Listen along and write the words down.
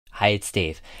Hi, it's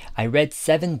Dave. I read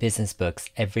 7 business books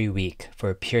every week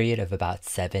for a period of about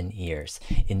 7 years.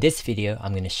 In this video,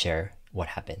 I'm going to share what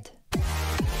happened.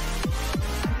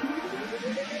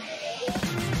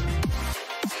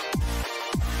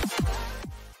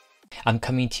 I'm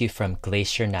coming to you from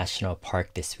Glacier National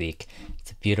Park this week. It's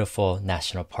a beautiful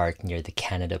national park near the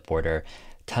Canada border.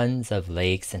 Tons of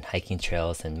lakes and hiking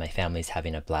trails, and my family's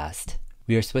having a blast.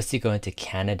 We were supposed to go into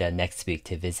Canada next week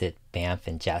to visit Banff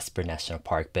and Jasper National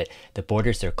Park, but the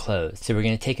borders are closed. So we're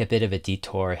going to take a bit of a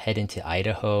detour, head into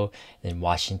Idaho, then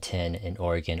Washington and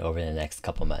Oregon over the next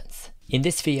couple months. In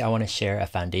this video, I want to share a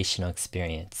foundational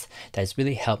experience that has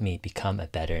really helped me become a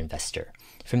better investor.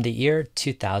 From the year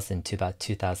 2000 to about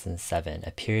 2007,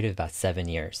 a period of about 7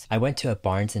 years, I went to a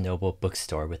Barnes & Noble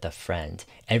bookstore with a friend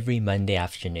every Monday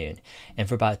afternoon. And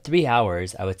for about 3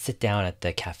 hours, I would sit down at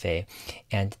the cafe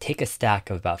and take a stack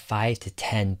of about 5 to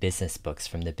 10 business books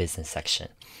from the business section.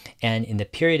 And in the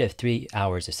period of 3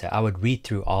 hours or so, I would read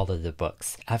through all of the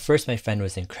books. At first, my friend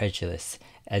was incredulous,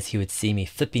 as he would see me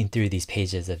flipping through these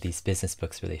pages of these business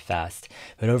books really fast.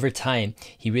 But over time,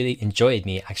 he really enjoyed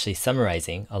me actually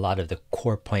summarizing a lot of the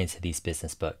core points of these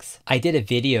business books. I did a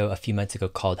video a few months ago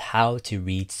called How to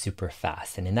Read Super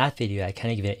Fast. And in that video, I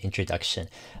kind of give an introduction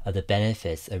of the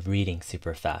benefits of reading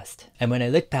super fast. And when I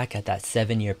look back at that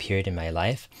 7-year period in my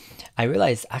life, I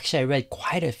realized actually I read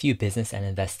quite a few business and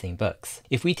investing books.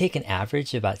 If we take an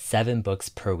average of about 7 books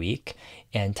per week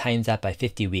and times that by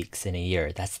 50 weeks in a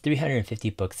year, that's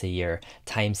 350 books a year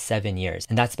times 7 years.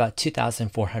 And that's about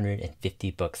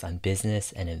 2,450 books on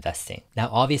business and investing. Now,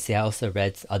 obviously, I also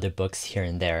read other books here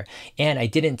and there, and I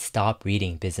didn't stop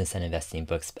reading business and investing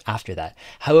books after that.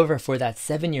 However, for that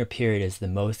 7-year period is the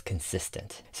most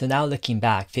consistent. So now looking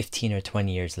back 15 or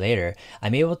 20 years later,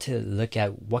 I'm able to look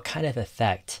at what kind of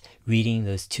effect reading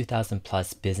those 2,000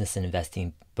 plus business and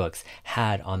investing books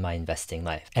had on my investing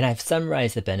life. And I've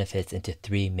summarized the benefits into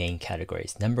 3 main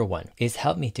categories. Number 1 is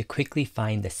help me to quickly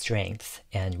find the strengths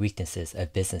and weaknesses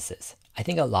of businesses. I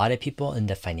think a lot of people in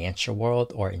the financial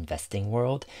world or investing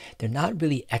world, they're not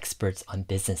really experts on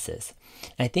businesses.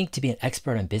 And I think to be an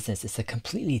expert on business is a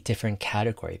completely different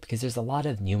category because there's a lot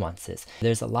of nuances.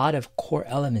 There's a lot of core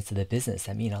elements of the business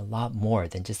that mean a lot more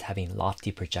than just having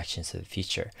lofty projections for the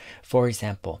future. For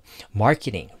example,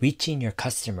 marketing, reaching your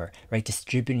customer, right?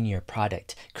 Distributing your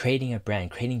product, creating a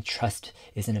brand, creating trust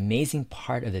is an amazing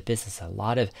part of the business a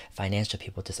lot of financial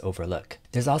people just overlook.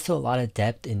 There's also a lot of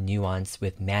depth and nuance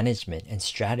with management and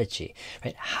strategy,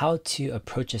 right? How to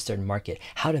approach a certain market,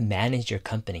 how to manage your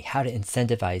company, how to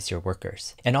incentivize your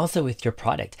workers, and also with your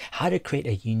product, how to create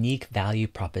a unique value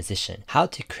proposition, how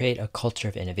to create a culture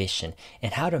of innovation,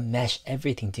 and how to mesh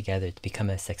everything together to become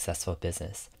a successful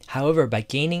business. However, by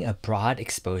gaining a broad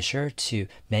exposure to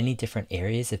many different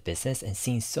areas of business and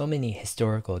seeing so many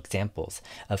historical examples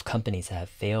of companies that have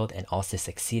failed and also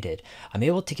succeeded, I'm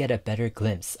able to get a better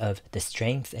glimpse of the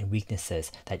strengths and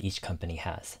weaknesses that each company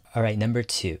has. All right, number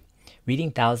 2.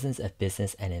 Reading thousands of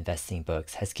business and investing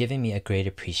books has given me a great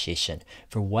appreciation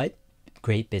for what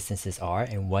great businesses are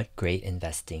and what great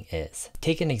investing is.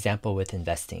 Take an example with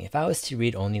investing. If I was to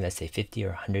read only, let's say, 50 or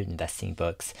 100 investing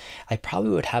books, I probably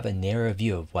would have a narrow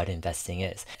view of what investing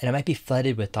is. And I might be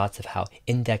flooded with thoughts of how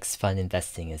index fund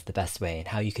investing is the best way and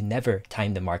how you can never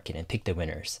time the market and pick the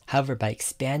winners. However, by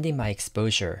expanding my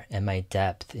exposure and my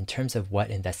depth in terms of what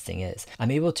investing is,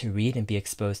 I'm able to read and be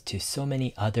exposed to so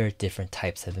many other different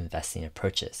types of investing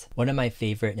approaches. One of my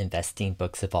favorite investing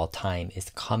books of all time is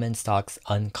Common Stocks,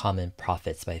 Uncommon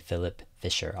Profits by Philip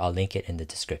Fisher. I'll link it in the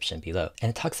description below. And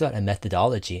it talks about a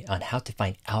methodology on how to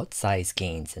find outsized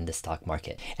gains in the stock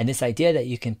market. And this idea that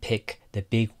you can pick the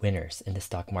big winners in the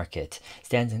stock market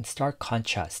stands in stark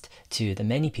contrast to the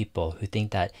many people who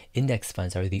think that index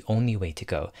funds are the only way to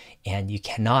go and you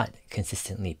cannot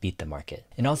consistently beat the market.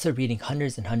 And also reading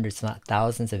hundreds and hundreds, if not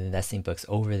thousands of investing books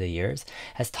over the years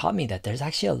has taught me that there's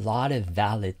actually a lot of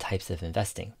valid types of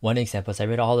investing. One example is I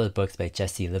read all of the books by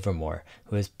Jesse Livermore,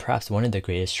 who is perhaps one of the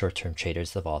greatest short-term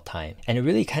traders of all time. And it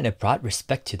really kind of brought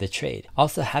respect to the trade.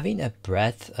 Also, having a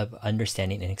breadth of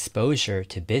understanding and exposure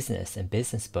to business and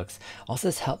business books also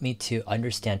has helped me to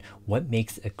understand what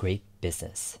makes a great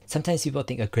business. Sometimes people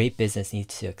think a great business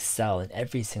needs to excel in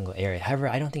every single area. However,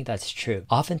 I don't think that's true.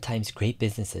 Oftentimes, great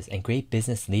businesses and great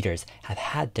business leaders have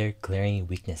had their glaring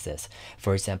weaknesses.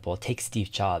 For example, take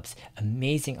Steve Jobs,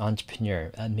 amazing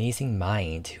entrepreneur, amazing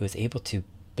mind who was able to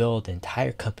build the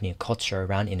entire company and culture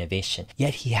around innovation,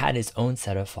 yet he had his own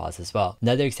set of flaws as well.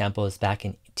 Another example is back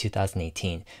in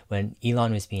 2018 when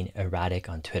Elon was being erratic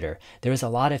on Twitter. There was a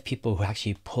lot of people who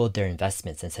actually pulled their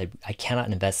investments and said, I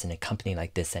cannot invest in a company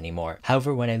like this anymore.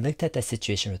 However, when I looked at the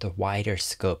situation with a wider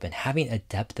scope and having a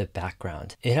depth of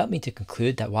background, it helped me to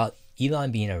conclude that while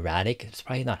Elon being erratic is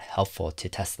probably not helpful to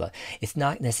Tesla, it's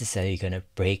not necessarily going to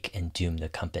break and doom the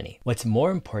company. What's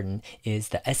more important is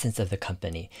the essence of the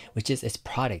company, which is its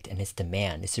product and its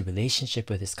demand, its relationship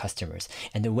with its customers,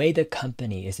 and the way the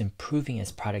company is improving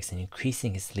its products and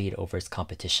increasing its lead over its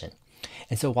competition.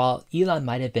 And so while Elon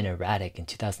might have been erratic in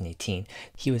 2018,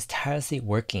 he was tirelessly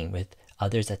working with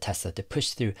others at Tesla to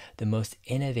push through the most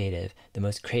innovative, the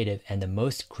most creative, and the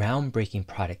most groundbreaking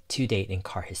product to date in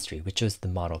car history, which was the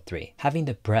Model 3. Having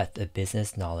the breadth of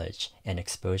business knowledge and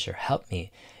exposure helped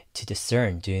me to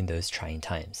discern during those trying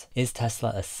times. Is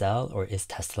Tesla a sell or is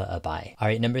Tesla a buy? All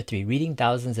right, number 3, reading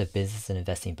thousands of business and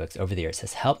investing books over the years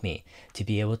has helped me to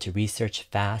be able to research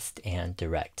fast and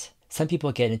direct. Some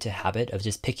people get into a habit of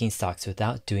just picking stocks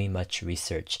without doing much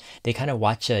research. They kind of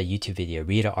watch a YouTube video,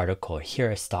 read an article, or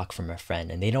hear a stock from a friend,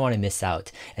 and they don't want to miss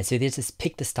out. And so they just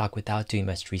pick the stock without doing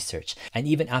much research. And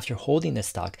even after holding the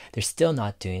stock, they're still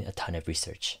not doing a ton of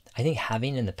research. I think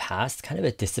having in the past kind of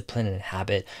a discipline and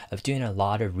habit of doing a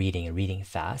lot of reading and reading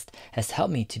fast has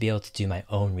helped me to be able to do my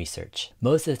own research.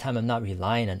 Most of the time, I'm not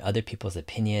relying on other people's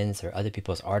opinions or other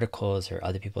people's articles or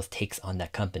other people's takes on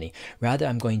that company. Rather,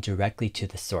 I'm going directly to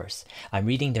the source. I'm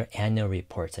reading their annual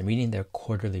reports. I'm reading their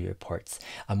quarterly reports.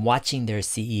 I'm watching their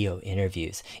CEO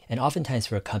interviews. And oftentimes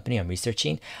for a company I'm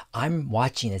researching, I'm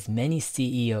watching as many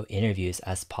CEO interviews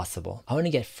as possible. I want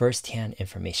to get firsthand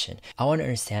information. I want to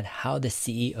understand how the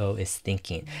CEO is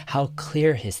thinking, how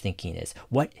clear his thinking is,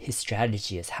 what his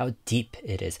strategy is, how deep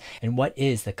it is, and what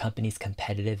is the company's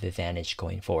competitive advantage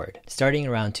going forward. Starting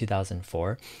around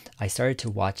 2004, I started to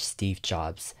watch Steve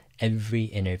Jobs every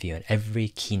interview and every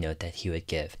keynote that he would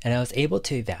give. And I was able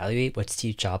to evaluate what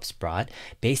Steve Jobs brought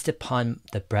based upon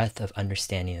the breadth of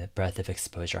understanding and the breadth of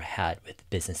exposure I had with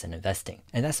business and investing.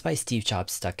 And that's why Steve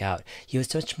Jobs stuck out. He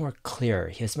was much more clear.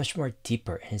 He was much more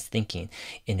deeper in his thinking,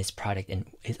 in his product, and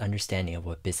his understanding of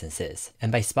what business is.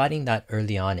 And by spotting that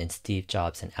early on in Steve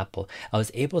Jobs and Apple, I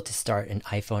was able to start an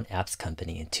iPhone apps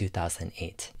company in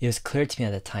 2008. It was clear to me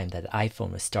at the time that the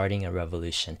iPhone was starting a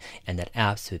revolution and that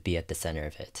apps would be at the center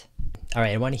of it. All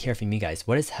right, I want to hear from you guys.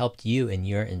 What has helped you in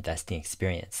your investing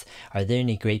experience? Are there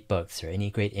any great books or any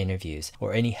great interviews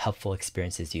or any helpful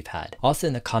experiences you've had? Also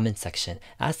in the comments section,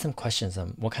 ask some questions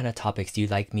on what kind of topics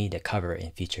you'd like me to cover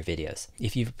in future videos.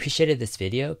 If you've appreciated this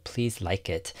video, please like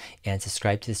it and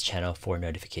subscribe to this channel for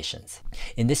notifications.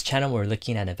 In this channel, we're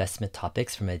looking at investment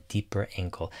topics from a deeper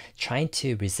angle, trying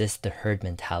to resist the herd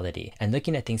mentality and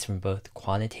looking at things from both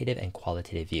quantitative and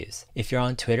qualitative views. If you're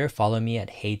on Twitter, follow me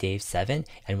at HeyDave7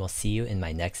 and we'll see you in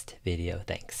my next video.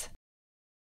 Thanks.